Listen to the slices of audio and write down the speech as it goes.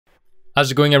How's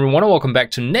it going, everyone? Welcome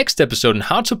back to next episode on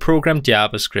how to program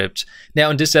JavaScript. Now,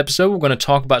 in this episode, we're going to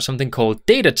talk about something called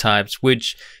data types,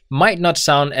 which might not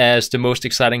sound as the most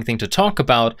exciting thing to talk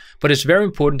about, but it's very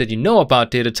important that you know about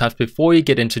data types before you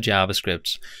get into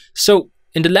JavaScript. So,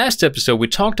 in the last episode, we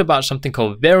talked about something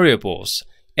called variables,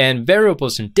 and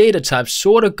variables and data types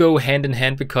sort of go hand in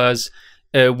hand because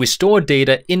we store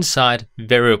data inside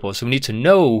variables. So we need to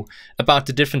know about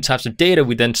the different types of data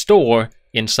we then store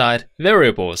inside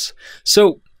variables.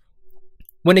 So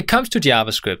when it comes to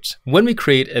JavaScript, when we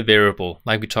create a variable,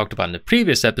 like we talked about in the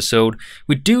previous episode,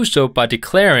 we do so by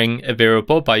declaring a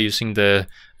variable by using the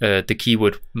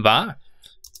keyword var.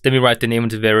 Then we write the name of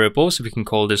the variable, so we can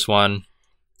call this one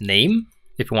name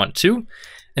if we want to.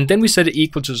 And then we set it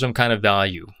equal to some kind of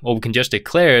value, or we can just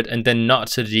declare it and then not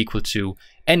set it equal to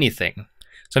anything.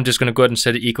 So I'm just going to go ahead and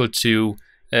set it equal to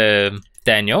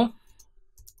Daniel,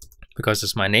 because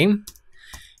it's my name.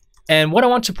 And what I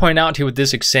want to point out here with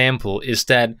this example is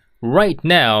that right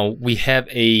now we have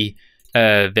a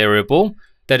variable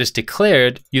that is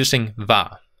declared using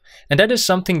var. And that is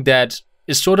something that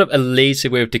is sort of a lazy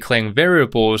way of declaring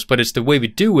variables, but it's the way we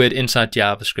do it inside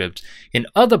JavaScript. In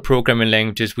other programming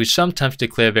languages, we sometimes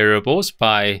declare variables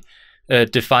by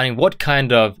defining what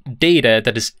kind of data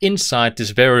that is inside this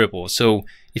variable. So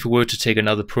if we were to take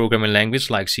another programming language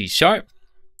like C#,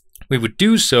 we would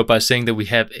do so by saying that we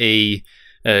have a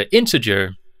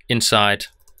integer inside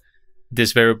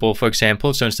this variable, for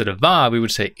example. So instead of var, we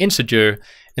would say integer,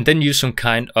 and then use some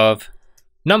kind of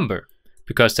number,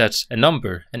 because that's a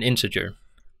number, an integer.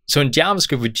 So in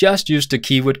JavaScript, we just use the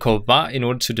keyword called var in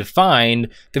order to define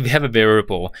that we have a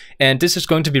variable. And this is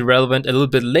going to be relevant a little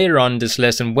bit later on in this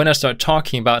lesson when I start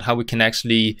talking about how we can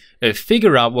actually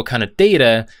figure out what kind of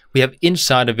data we have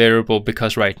inside a variable,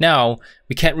 because right now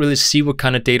we can't really see what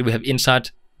kind of data we have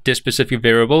inside this specific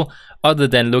variable other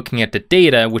than looking at the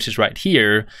data, which is right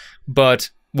here.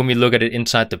 But when we look at it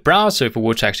inside the browser, if we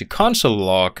were to actually console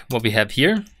log what we have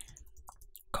here,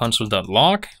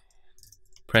 console.log,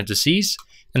 parentheses,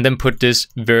 and then put this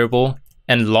variable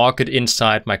and log it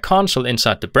inside my console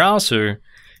inside the browser,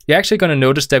 you're actually going to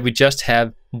notice that we just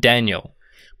have Daniel.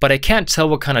 But I can't tell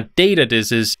what kind of data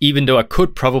this is, even though I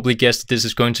could probably guess that this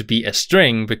is going to be a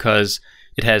string because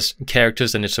it has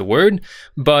characters and it's a word.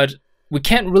 But we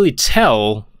can't really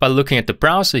tell by looking at the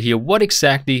browser here what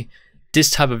exactly this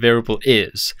type of variable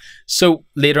is. So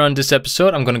later on in this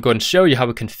episode, I'm going to go and show you how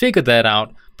we can figure that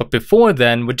out. But before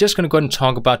then, we're just going to go ahead and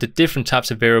talk about the different types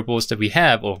of variables that we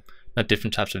have, or not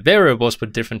different types of variables,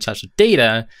 but different types of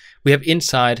data we have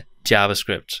inside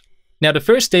JavaScript. Now, the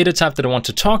first data type that I want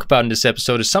to talk about in this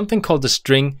episode is something called the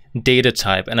string data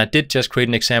type. And I did just create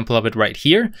an example of it right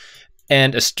here.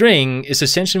 And a string is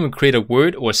essentially when we create a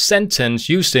word or sentence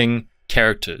using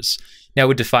characters. Now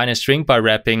we define a string by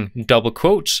wrapping double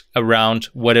quotes around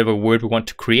whatever word we want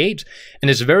to create. And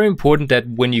it's very important that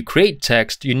when you create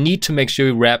text, you need to make sure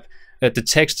you wrap the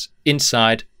text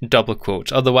inside double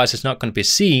quotes. Otherwise, it's not going to be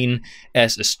seen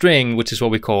as a string, which is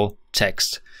what we call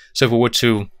text. So if we were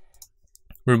to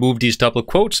remove these double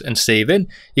quotes and save it,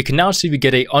 you can now see we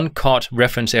get a uncaught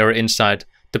reference error inside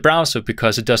the browser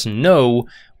because it doesn't know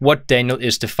what Daniel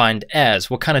is defined as.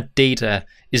 What kind of data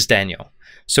is Daniel?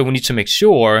 So we need to make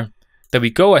sure that we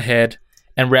go ahead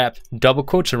and wrap double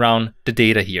quotes around the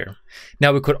data here.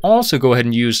 Now we could also go ahead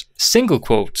and use single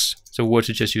quotes. So we were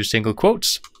to just use single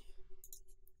quotes,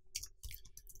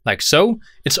 like so,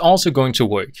 it's also going to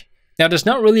work. Now there's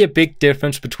not really a big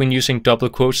difference between using double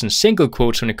quotes and single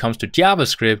quotes when it comes to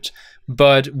JavaScript,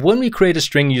 but when we create a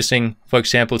string using, for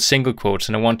example, single quotes,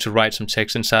 and I want to write some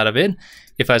text inside of it,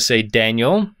 if I say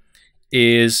Daniel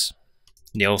is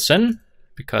Nielsen,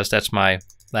 because that's my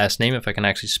last name, if I can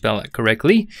actually spell it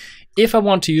correctly. If I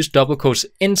want to use double quotes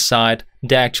inside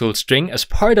the actual string as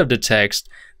part of the text,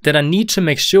 then I need to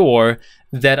make sure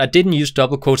that I didn't use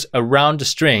double quotes around the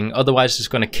string. Otherwise, it's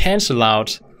going to cancel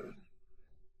out.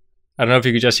 I don't know if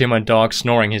you could just hear my dog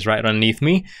snoring. He's right underneath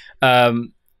me.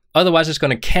 Otherwise, it's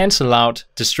going to cancel out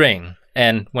the string.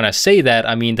 And when I say that,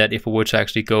 I mean that if we were to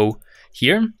actually go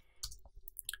here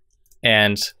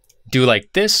and do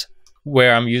like this,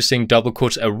 where I'm using double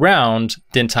quotes around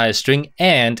the entire string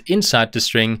and inside the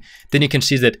string, then you can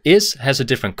see that is has a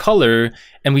different color,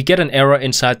 and we get an error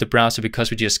inside the browser because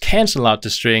we just cancel out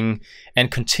the string and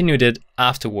continued it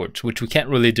afterwards, which we can't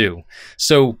really do.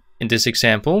 So in this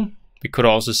example, we could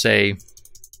also say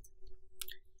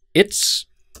it's,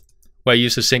 where I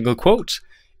use a single quote.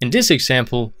 In this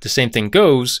example, the same thing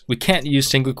goes. We can't use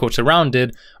single quotes around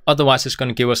it, otherwise it's going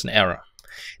to give us an error.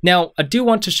 Now, I do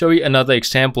want to show you another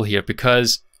example here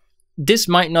because this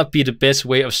might not be the best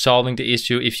way of solving the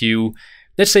issue if you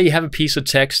let's say you have a piece of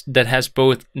text that has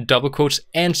both double quotes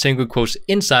and single quotes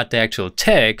inside the actual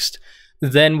text,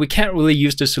 then we can't really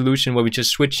use the solution where we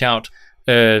just switch out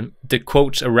the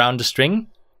quotes around the string.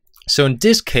 So in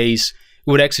this case,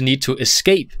 we would actually need to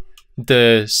escape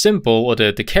the symbol or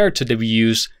the character that we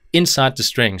use inside the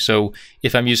string. So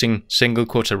if I'm using single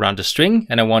quotes around the string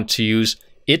and I want to use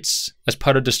its as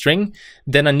part of the string,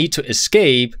 then I need to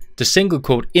escape the single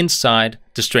quote inside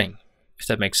the string, if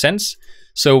that makes sense.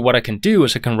 So what I can do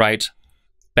is I can write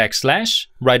backslash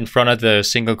right in front of the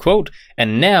single quote,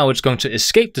 and now it's going to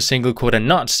escape the single quote and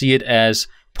not see it as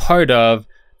part of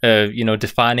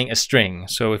defining a string.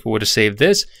 So if we were to save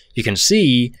this, you can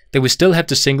see that we still have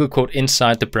the single quote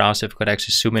inside the browser. If we could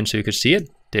actually zoom in so you could see it,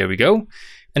 there we go.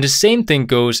 And the same thing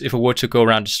goes if we were to go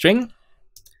around the string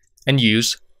and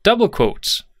use double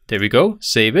quotes. There we go,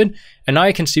 save it. And now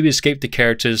you can see we escaped the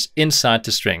characters inside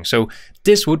the string. So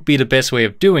this would be the best way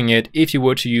of doing it if you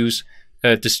were to use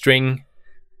the string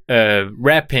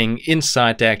wrapping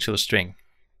inside the actual string.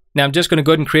 Now I'm just going to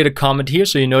go ahead and create a comment here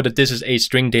so you know that this is a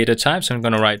string data type. So I'm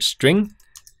going to write string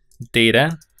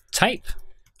data type.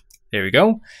 There we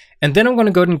go. And then I'm going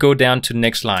to go ahead and go down to the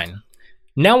next line.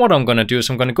 Now what I'm going to do is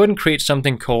I'm going to go ahead and create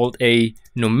something called a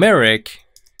numeric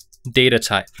data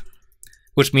type,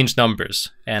 which means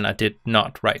numbers. And I did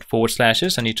not write forward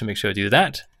slashes. I need to make sure I do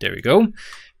that. There we go.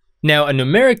 Now a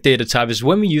numeric data type is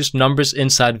when we use numbers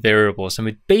inside variables. And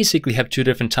we basically have two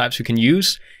different types we can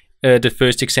use. The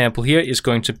first example here is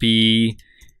going to be,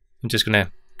 I'm just going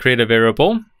to create a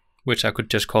variable, which I could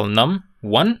just call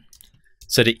num1,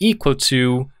 set it equal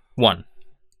to 1,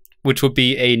 which would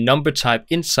be a number type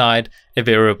inside a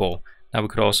variable. Now we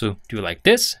could also do like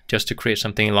this, just to create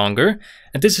something longer.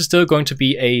 And this is still going to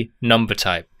be a number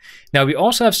type. Now we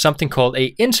also have something called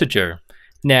a integer.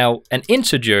 Now an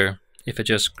integer, if I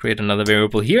just create another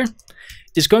variable here,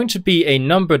 is going to be a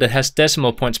number that has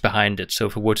decimal points behind it. So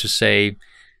if we were to say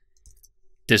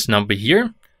this number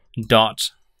here,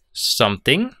 dot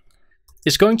something,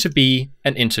 is going to be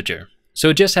an integer.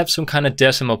 So just have some kind of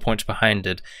decimal points behind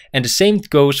it. And the same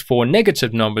goes for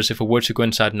negative numbers. If we were to go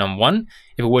inside num1,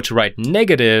 if we were to write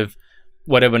negative,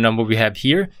 whatever number we have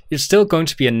here, it's still going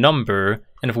to be a number.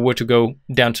 And if we were to go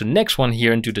down to the next one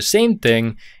here and do the same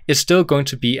thing, it's still going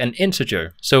to be an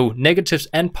integer. So negatives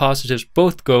and positives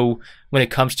both go when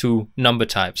it comes to number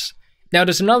types. Now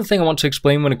there's another thing I want to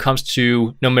explain when it comes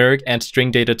to numeric and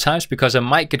string data types, because I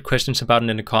might get questions about it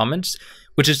in the comments,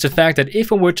 which is the fact that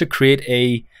if I were to create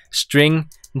a string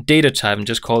data type and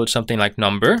just call it something like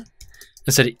number,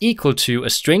 and set it equal to a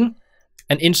string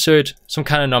and insert some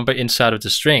kind of number inside of the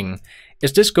string,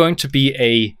 is this going to be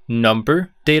a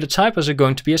number data type or is it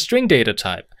going to be a string data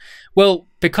type? Well,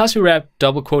 because we wrap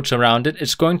double quotes around it,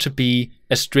 it's going to be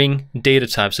a string data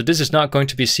type. So this is not going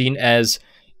to be seen as,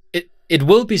 it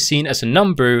will be seen as a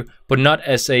number, but not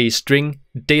as a string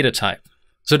data type.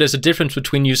 So there's a difference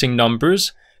between using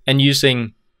numbers and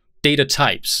using data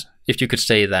types, if you could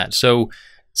say that. So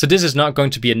this is not going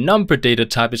to be a number data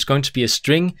type, it's going to be a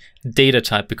string data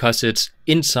type because it's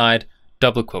inside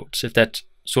double quotes, if that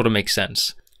sort of makes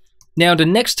sense. Now the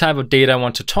next type of data I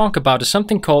want to talk about is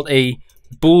something called a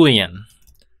Boolean,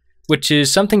 which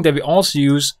is something that we also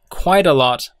use quite a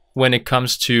lot when it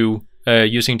comes to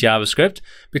using JavaScript,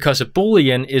 because a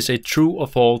Boolean is a true or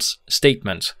false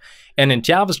statement. And in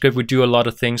JavaScript, we do a lot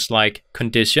of things like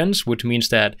conditions, which means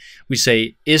that we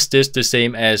say, is this the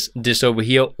same as this over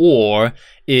here? Or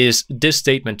is this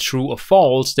statement true or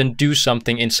false? Then do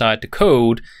something inside the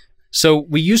code. So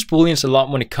we use Booleans a lot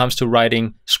when it comes to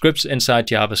writing scripts inside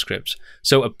JavaScript.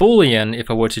 So a Boolean, if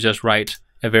I were to just write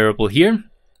a variable here,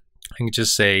 I can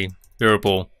just say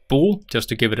variable bool, just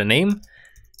to give it a name,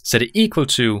 set it equal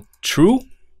to true,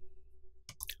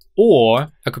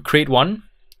 or I could create one,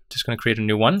 just going to create a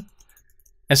new one,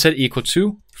 and set it equal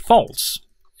to false.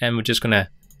 And we're just going to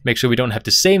make sure we don't have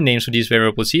the same names for these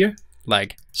variables here,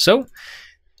 like so.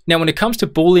 Now, when it comes to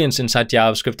Booleans inside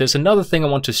JavaScript, there's another thing I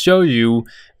want to show you,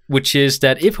 which is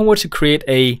that if I were to create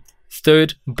a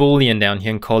third Boolean down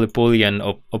here and call it Boolean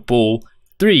or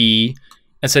bool3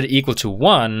 and set it equal to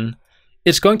 1,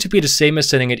 it's going to be the same as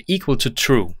setting it equal to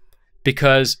true.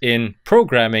 Because in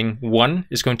programming, 1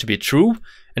 is going to be true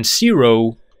and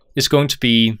 0 is going to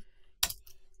be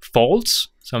false.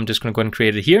 So I'm just going to go ahead and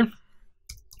create it here.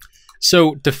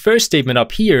 So the first statement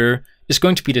up here is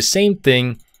going to be the same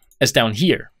thing as down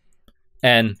here.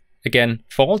 And again,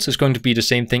 false is going to be the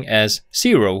same thing as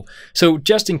 0. So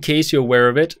just in case you're aware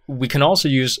of it, we can also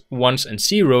use ones and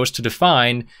zeros to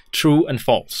define true and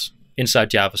false inside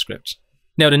JavaScript.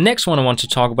 Now the next one I want to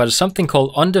talk about is something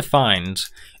called undefined.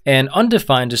 And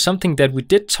undefined is something that we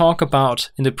did talk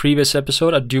about in the previous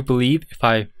episode, I do believe, if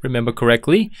I remember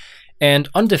correctly. And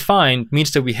undefined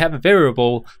means that we have a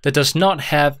variable that does not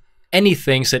have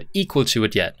anything set equal to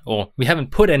it yet, or we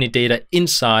haven't put any data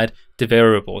inside the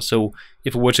variable. So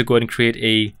if we were to go ahead and create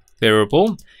a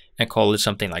variable and call it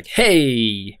something like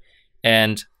hey,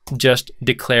 and just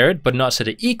declare it but not set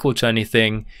it equal to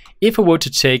anything, if we were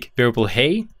to take variable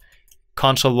hey,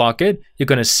 console log it, you're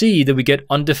going to see that we get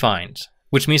undefined,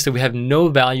 which means that we have no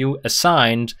value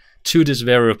assigned to this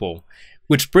variable.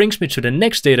 Which brings me to the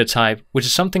next data type, which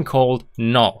is something called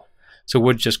null. So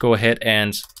we'll just go ahead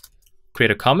and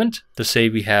create a comment to say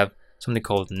we have something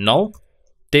called null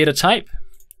data type,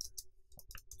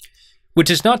 which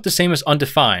is not the same as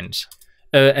undefined.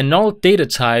 A null data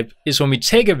type is when we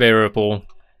take a variable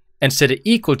and set it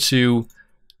equal to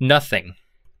nothing.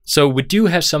 So we do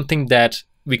have something that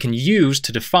we can use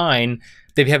to define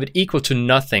that we have it equal to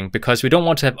nothing, because we don't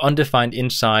want to have undefined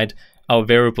inside our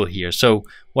variable here. So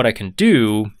what I can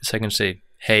do is I can say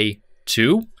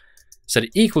hey2, set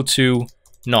it equal to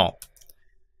null,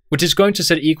 which is going to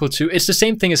set it equal to, it's the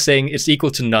same thing as saying it's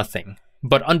equal to nothing,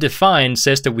 but undefined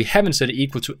says that we haven't set it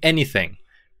equal to anything,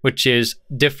 which is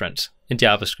different in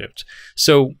JavaScript.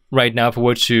 So right now if we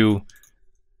were to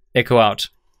echo out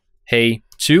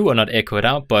hey2, or not echo it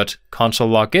out, but console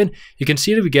log it, you can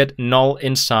see that we get null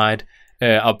inside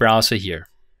our browser here.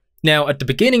 Now, at the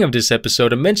beginning of this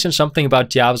episode, I mentioned something about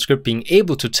JavaScript being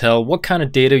able to tell what kind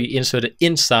of data you inserted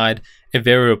inside a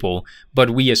variable,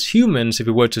 but we as humans, if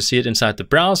we were to see it inside the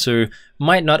browser,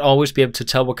 might not always be able to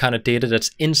tell what kind of data that's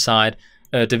inside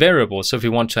the variable. So if we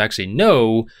want to actually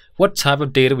know what type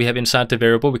of data we have inside the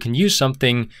variable, we can use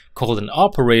something called an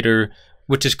operator,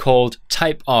 which is called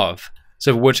type of. So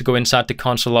if we were to go inside the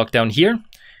console log down here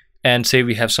and say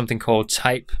we have something called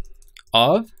type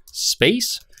of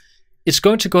space, it's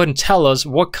going to go ahead and tell us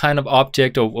what kind of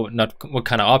object, or not what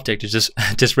kind of object, you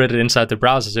just read it inside the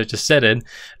browser, so it just said it,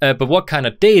 but what kind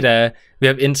of data we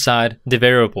have inside the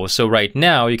variable. So right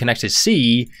now you can actually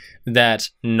see that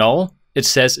null, it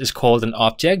says, is called an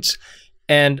object,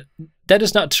 and that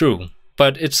is not true,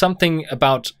 but it's something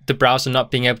about the browser not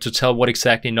being able to tell what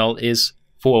exactly null is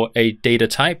for a data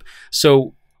type.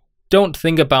 So don't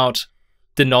think about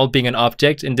the null being an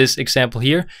object in this example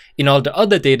here. In all the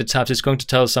other data types, it's going to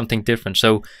tell us something different.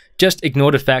 So just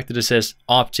ignore the fact that it says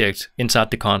object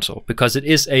inside the console, because it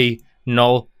is a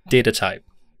null data type.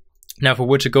 Now, if we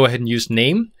were to go ahead and use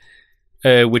name,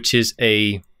 which is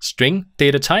a string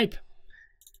data type,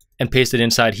 and paste it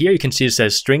inside here, you can see it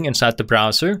says string inside the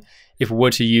browser. If we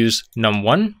were to use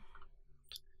num1,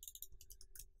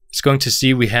 it's going to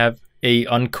see we have a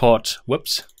uncaught,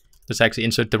 whoops, let's actually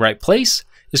insert the right place.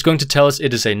 It's going to tell us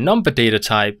it is a number data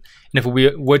type. And if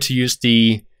we were to use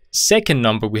the second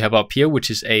number we have up here, which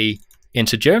is a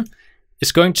integer,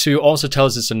 it's going to also tell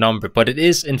us it's a number, but it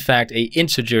is in fact a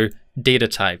integer data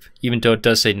type, even though it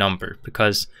does say number,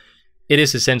 because it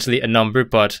is essentially a number,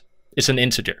 but it's an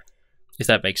integer, if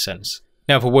that makes sense.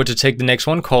 Now, if we were to take the next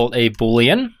one called a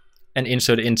Boolean and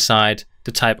insert it inside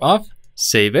the type of,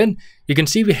 save it, you can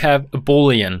see we have a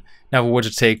Boolean. Now, if we were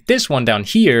to take this one down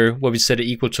here, where we set it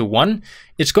equal to 1,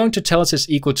 it's going to tell us it's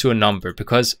equal to a number,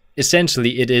 because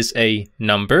essentially it is a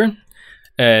number.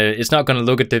 It's not going to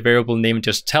look at the variable name and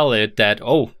just tell it that,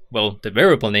 oh, well, the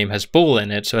variable name has bool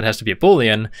in it, so it has to be a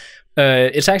Boolean.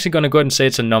 It's actually going to go ahead and say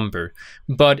it's a number.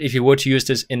 But if you were to use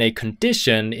this in a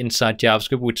condition inside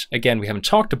JavaScript, which again we haven't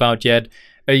talked about yet,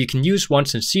 you can use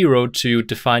 1s and 0 to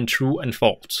define true and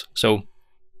false. So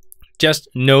just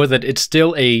know that it's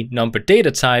still a number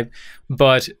data type,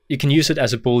 but you can use it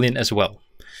as a Boolean as well.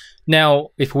 Now,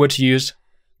 if we were to use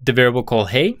the variable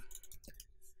called hey,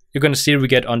 you're going to see we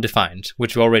get undefined,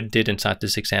 which we already did inside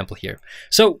this example here.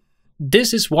 So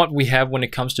this is what we have when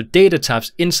it comes to data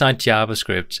types inside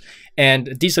JavaScript.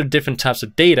 And these are different types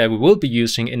of data we will be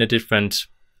using in the different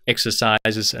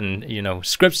exercises and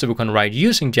scripts that we're going to write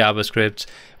using JavaScript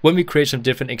when we create some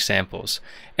different examples.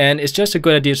 And it's just a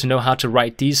good idea to know how to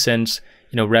write these, since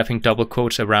wrapping double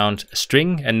quotes around a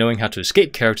string and knowing how to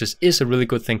escape characters is a really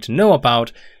good thing to know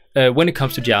about when it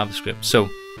comes to JavaScript. So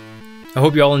I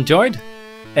hope you all enjoyed,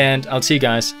 and I'll see you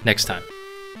guys next time.